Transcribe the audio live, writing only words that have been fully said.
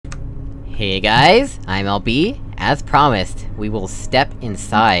Hey guys, I'm LB. As promised, we will step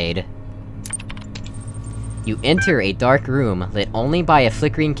inside. You enter a dark room, lit only by a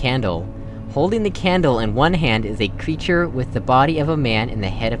flickering candle. Holding the candle in one hand is a creature with the body of a man and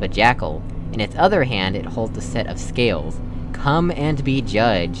the head of a jackal. In its other hand, it holds a set of scales. Come and be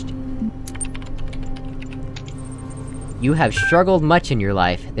judged. You have struggled much in your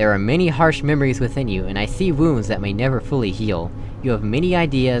life. There are many harsh memories within you, and I see wounds that may never fully heal. You have many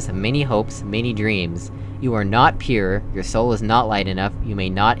ideas, many hopes, many dreams. You are not pure, your soul is not light enough, you may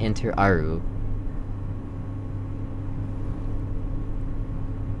not enter Aru.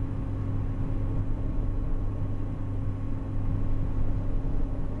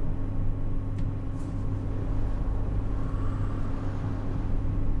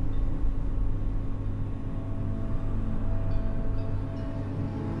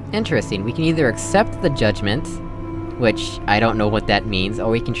 Interesting, we can either accept the judgment, which I don't know what that means, or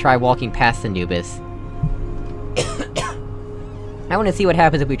we can try walking past Anubis. I wanna see what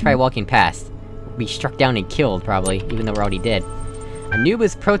happens if we try walking past. We'll be struck down and killed, probably, even though we're already dead.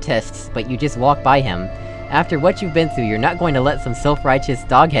 Anubis protests, but you just walk by him. After what you've been through, you're not going to let some self-righteous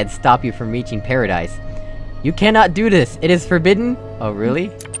doghead stop you from reaching paradise. You cannot do this! It is forbidden? Oh, really?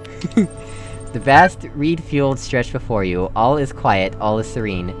 The vast reed field stretched before you, all is quiet, all is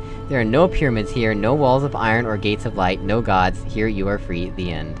serene. There are no pyramids here, no walls of iron or gates of light, no gods, here you are free,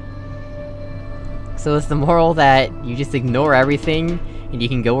 the end. So is the moral that you just ignore everything, and you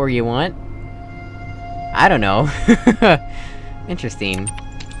can go where you want? I don't know. Interesting.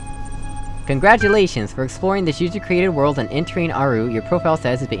 Congratulations! For exploring this user-created world and entering Aru, your profile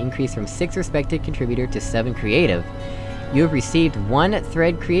status has been increased from 6 respected contributor to 7 creative. You have received 1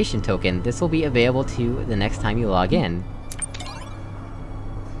 thread creation token. This will be available to you the next time you log in.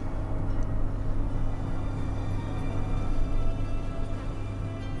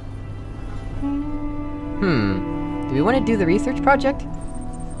 Do we want to do the research project?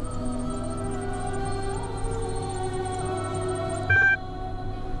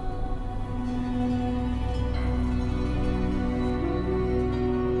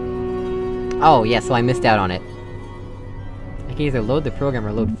 Oh, yeah, so I missed out on it. I can either load the program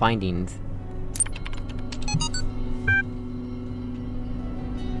or load findings.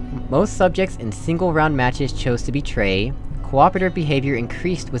 Most subjects in single-round matches chose to betray. Cooperative behavior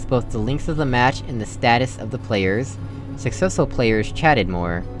increased with both the length of the match and the status of the players. Successful players chatted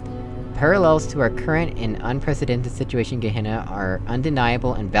more. Parallels to our current and unprecedented situation in Gehenna are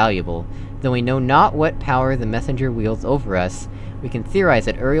undeniable and valuable. Though we know not what power the messenger wields over us, we can theorize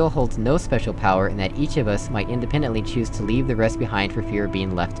that Uriel holds no special power and that each of us might independently choose to leave the rest behind for fear of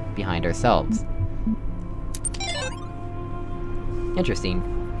being left behind ourselves. Interesting.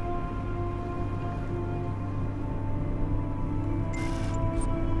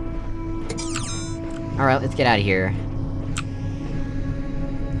 Alright, let's get out of here.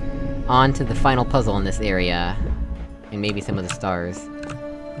 On to the final puzzle in this area. And maybe some of the stars.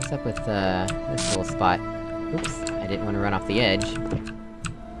 What's up with, this little spot? Oops, I didn't want to run off the edge.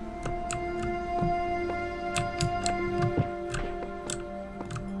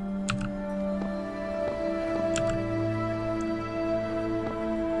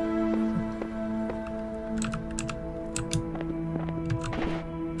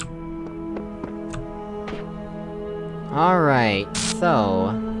 Alright,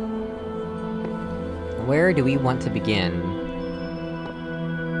 so... where do we want to begin?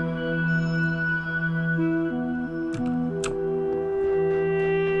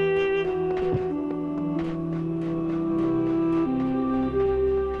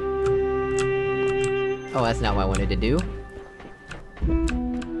 Oh, that's not what I wanted to do.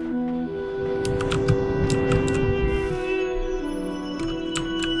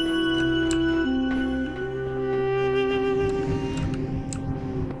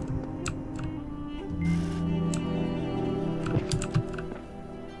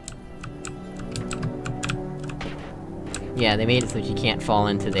 Yeah, they made it so that you can't fall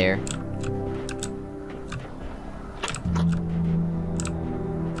into there.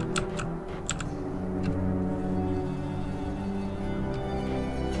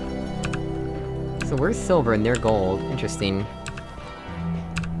 So we're silver and they're gold. Interesting.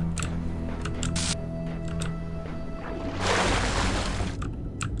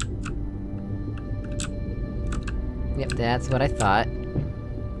 Yep, that's what I thought.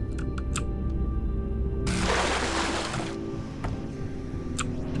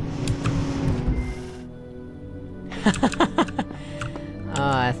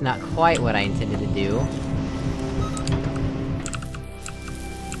 That's not quite what I intended to do.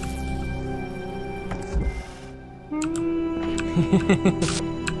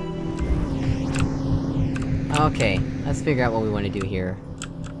 Okay, let's figure out what we want to do here.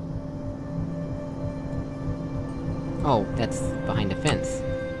 Oh, that's behind a fence.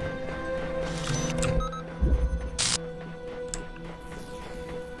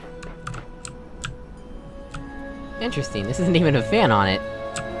 Interesting, this isn't even a fan on it.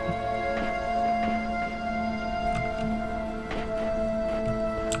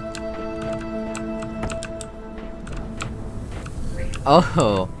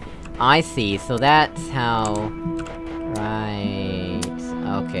 Oh, I see, so that's how... Right...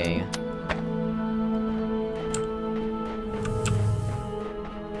 okay.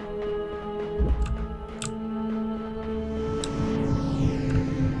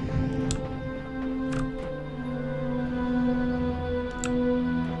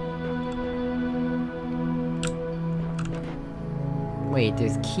 Wait,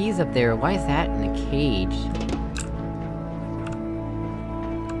 there's keys up there, why is that in a cage?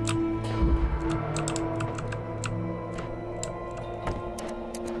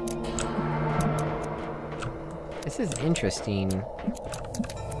 This is interesting.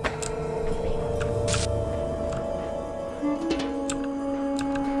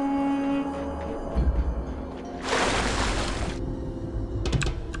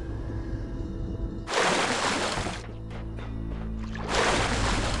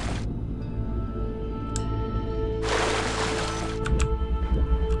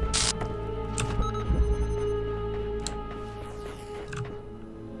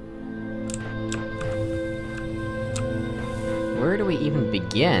 Where do we even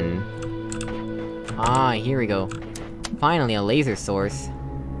begin? Ah, here we go. Finally, a laser source.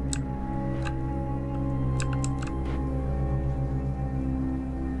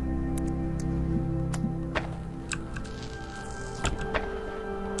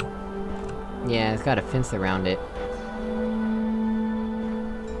 Yeah, it's got a fence around it.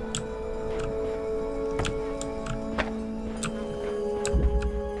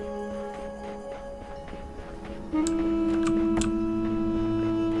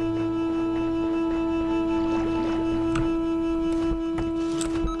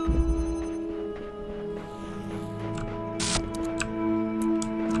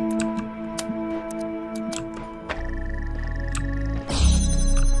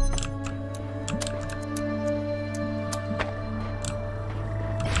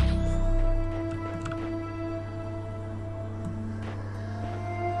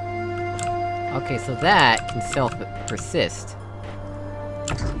 Okay, so that can self-persist.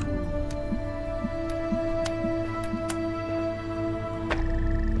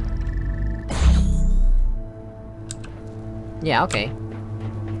 Yeah, okay.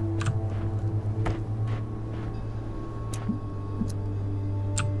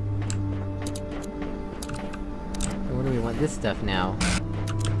 So where do we want this stuff now?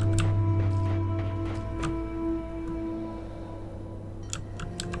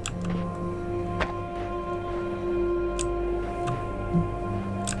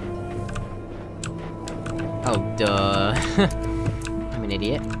 Oh, duh. I'm an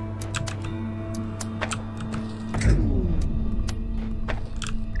idiot.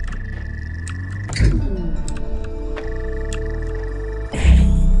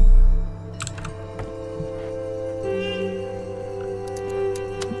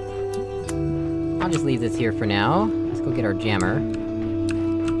 I'll just leave this here for now. Let's go get our jammer. We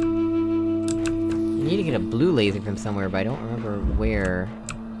need to get a blue laser from somewhere, but I don't remember where.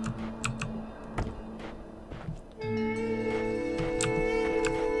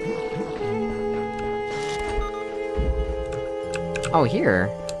 Oh, here!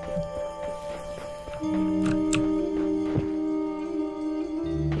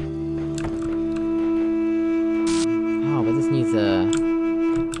 Oh, but this needs a...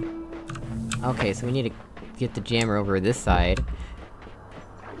 Okay, so we need to get the jammer over this side.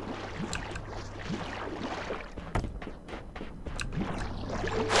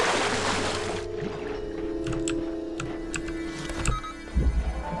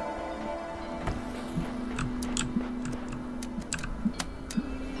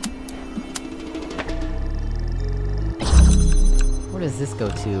 Where does this go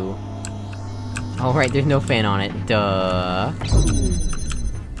to? Oh right, there's no fan on it, duh.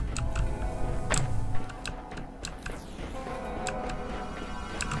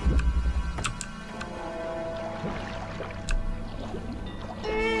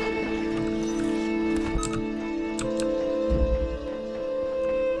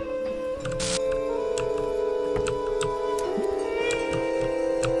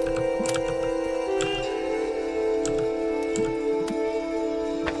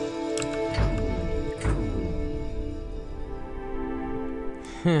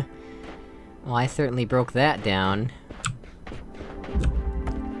 Well, I certainly broke that down.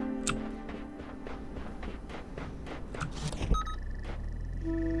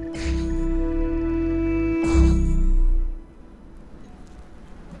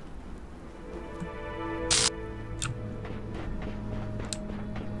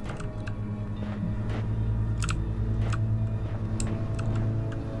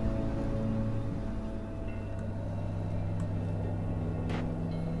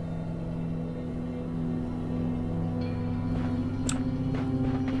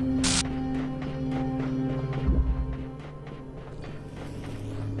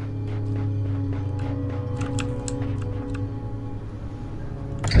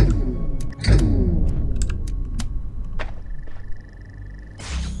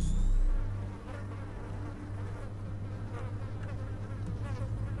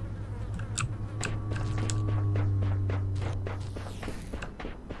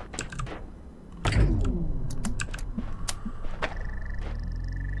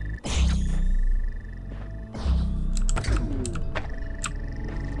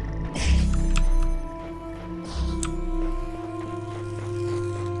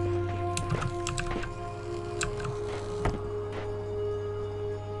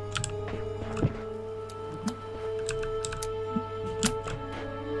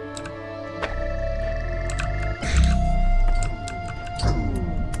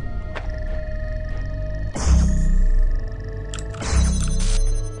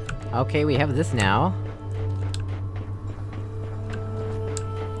 Okay, we have this now.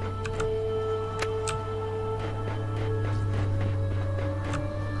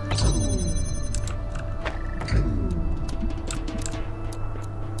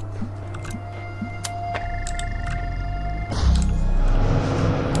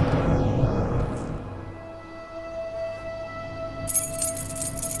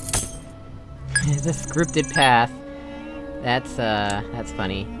 This scripted path. That's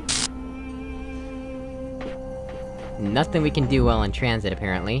funny. Nothing we can do while in transit,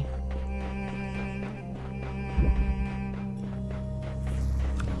 apparently.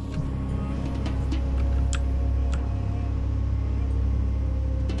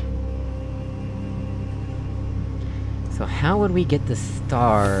 So how would we get the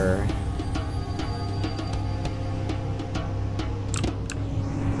star?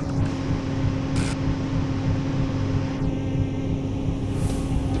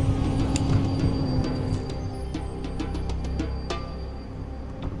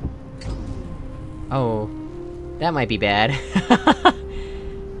 Oh, that might be bad.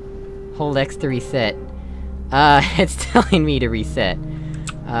 Hold X to reset. It's telling me to reset.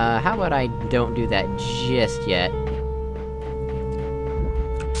 How about I don't do that just yet?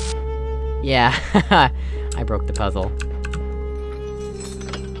 Yeah, I broke the puzzle.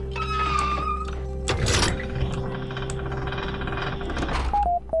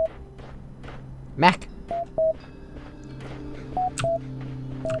 Mac!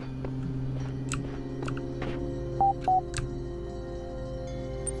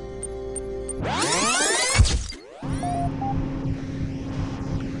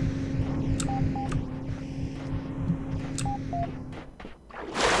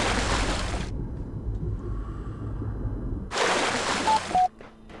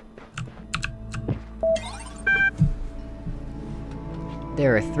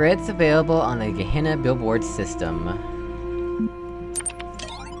 There are threads available on the Gehenna billboard system.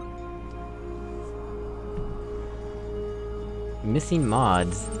 Missing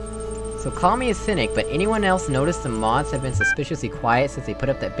mods. So call me a cynic, but anyone else notice the mods have been suspiciously quiet since they put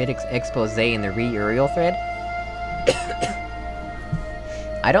up that big expose in the re-Uriel thread?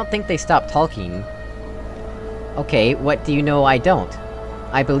 I don't think they stopped talking. Okay, what do you know I don't?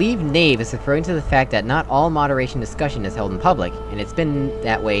 I believe Knave is referring to the fact that not all moderation discussion is held in public, and it's been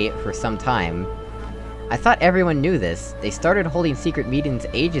that way for some time. I thought everyone knew this. They started holding secret meetings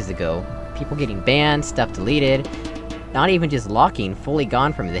ages ago. People getting banned, stuff deleted, not even just locking, fully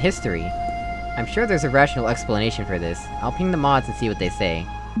gone from the history. I'm sure there's a rational explanation for this. I'll ping the mods and see what they say.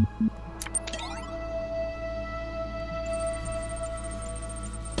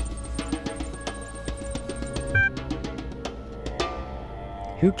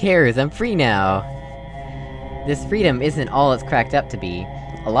 Who cares? I'm free now! This freedom isn't all it's cracked up to be.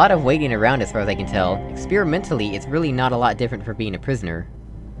 A lot of waiting around as far as I can tell. Experimentally, it's really not a lot different from being a prisoner.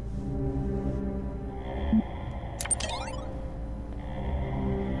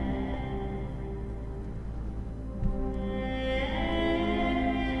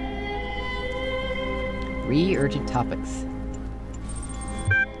 Re-urgent topics.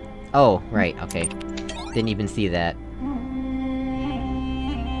 Oh, right, okay. Didn't even see that.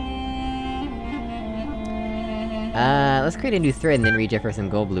 Let's create a new thread and then read Jefferson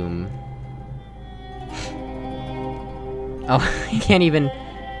Goldblum. Oh, you can't even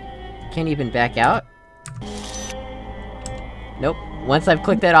back out? Nope. Once I've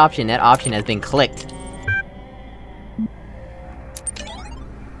clicked that option has been clicked.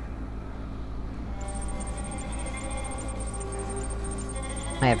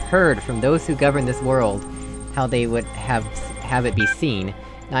 I have heard from those who govern this world how they would have it be seen.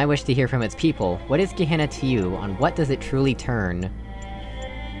 Now I wish to hear from its people. What is Gehenna to you? On what does it truly turn?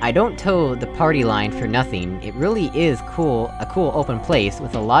 I don't toe the party line for nothing. It really is a cool open place,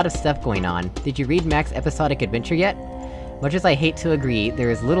 with a lot of stuff going on. Did you read Mac's episodic adventure yet? Much as I hate to agree, there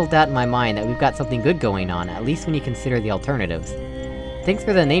is little doubt in my mind that we've got something good going on, at least when you consider the alternatives. Thanks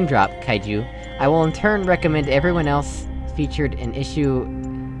for the name drop, Kaiju. I will in turn recommend everyone else featured in issue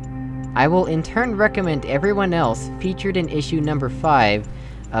number 5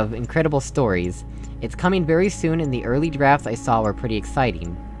 of Incredible Stories. It's coming very soon, and the early drafts I saw were pretty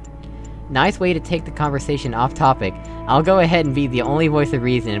exciting. Nice way to take the conversation off topic. I'll go ahead and be the only voice of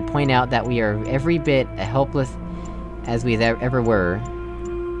reason and point out that we are every bit as helpless as we ever were.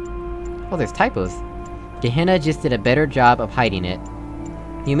 Oh, there's typos. Gehenna just did a better job of hiding it.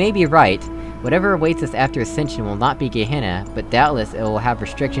 You may be right. Whatever awaits us after Ascension will not be Gehenna, but doubtless it will have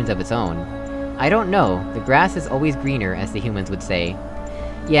restrictions of its own. I don't know. The grass is always greener, as the humans would say.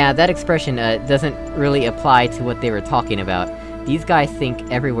 Yeah, that expression, doesn't really apply to what they were talking about. These guys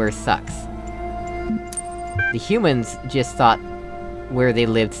think everywhere sucks. The humans just thought where they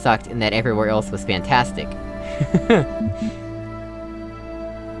lived sucked and that everywhere else was fantastic.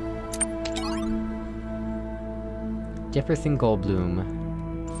 Jefferson Goldblum.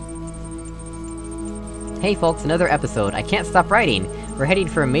 Hey folks, another episode. I can't stop writing! We're heading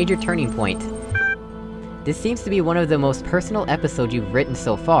for a major turning point. This seems to be one of the most personal episodes you've written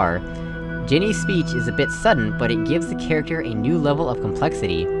so far. Jenny's speech is a bit sudden, but it gives the character a new level of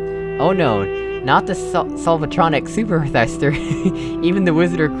complexity. Oh no, not the Salvatronic Super Thruster. Even the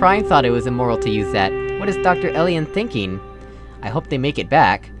Wizard of Crime thought it was immoral to use that. What is Dr. Elian thinking? I hope they make it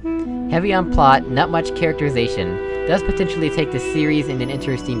back. Heavy on plot, not much characterization. Does potentially take the series in an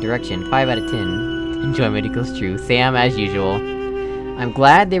interesting direction. 5 out of 10. Enjoyment equals true. Sam, as usual. I'm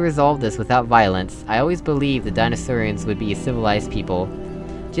glad they resolved this without violence. I always believed the Dinosaurians would be a civilized people.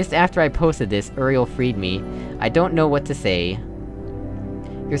 Just after I posted this, Uriel freed me. I don't know what to say.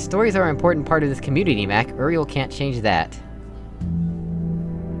 Your stories are an important part of this community, Mac. Uriel can't change that.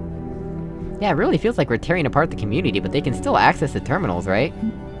 Yeah, it really feels like we're tearing apart the community, but they can still access the terminals, right?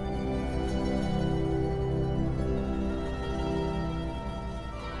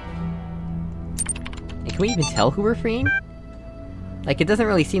 And can we even tell who we're freeing? Like, it doesn't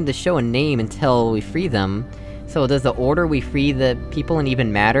really seem to show a name until we free them. So does the order we free the people in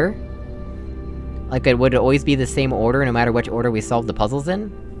even matter? Like, would it always be the same order no matter which order we solve the puzzles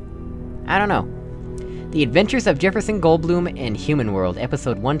in? I don't know. The Adventures of Jefferson Goldblum in Human World,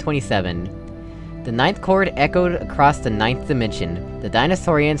 episode 127. The ninth chord echoed across the ninth dimension. The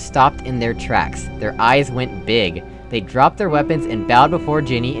Dinosaurians stopped in their tracks. Their eyes went big. They dropped their weapons and bowed before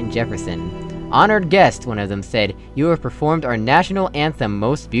Ginny and Jefferson. "Honored guest," one of them said, "you have performed our national anthem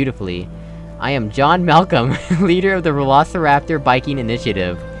most beautifully. I am John Malcolm, leader of the Velociraptor Biking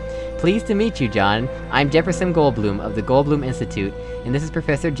Initiative. Pleased to meet you, John. I'm Jefferson Goldblum of the Goldblum Institute, and this is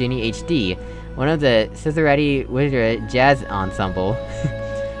Professor Ginny HD, one of the Cincinnati Wizard Jazz Ensemble.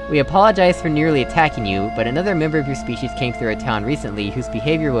 We apologize for nearly attacking you, but another member of your species came through our town recently whose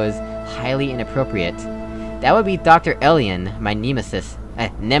behavior was highly inappropriate. That would be Dr. Elian, my nemesis.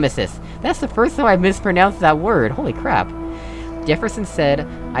 Nemesis. That's the first time I've mispronounced that word, holy crap. Jefferson said,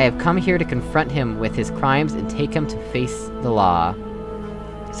 I have come here to confront him with his crimes and take him to face the law.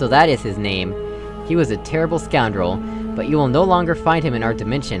 So that is his name. He was a terrible scoundrel, but you will no longer find him in our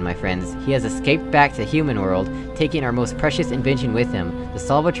dimension, my friends. He has escaped back to human world, taking our most precious invention with him, the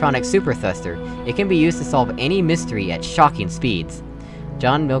Salvatronic Super Thruster. It can be used to solve any mystery at shocking speeds.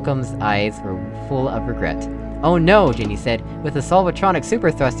 John Malcolm's eyes were full of regret. Oh no, Ginny said. With the Salvatronic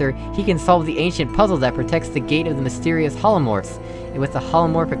Super Thruster, he can solve the ancient puzzle that protects the gate of the mysterious holomorphs. And with the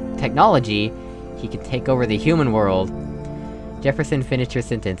holomorphic technology, he can take over the human world. Jefferson finished her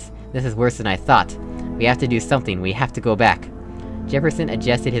sentence. This is worse than I thought. We have to do something, we have to go back. Jefferson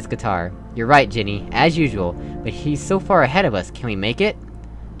adjusted his guitar. You're right, Ginny, as usual, but he's so far ahead of us, can we make it?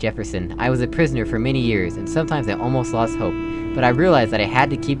 Jefferson, I was a prisoner for many years, and sometimes I almost lost hope. But I realized that I had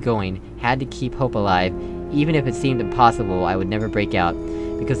to keep going, had to keep hope alive. Even if it seemed impossible, I would never break out,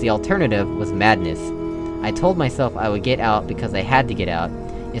 because the alternative was madness. I told myself I would get out because I had to get out.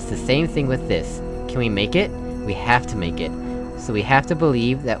 It's the same thing with this. Can we make it? We have to make it. So we have to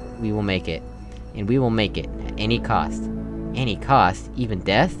believe that we will make it. And we will make it, at any cost. Any cost? Even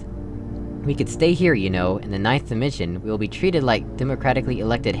death? We could stay here, you know, in the 9th dimension, we will be treated like democratically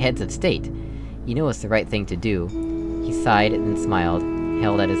elected heads of state. You know it's the right thing to do. He sighed, and then smiled,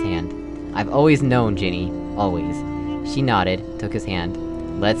 held out his hand. I've always known, Ginny. Always. She nodded, took his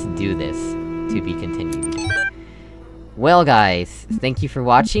hand. Let's do this. To be continued. Well guys, thank you for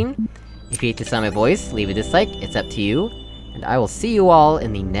watching. If you hate the sound of my voice, leave a dislike, it's up to you. And I will see you all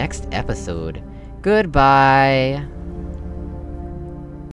in the next episode. Goodbye!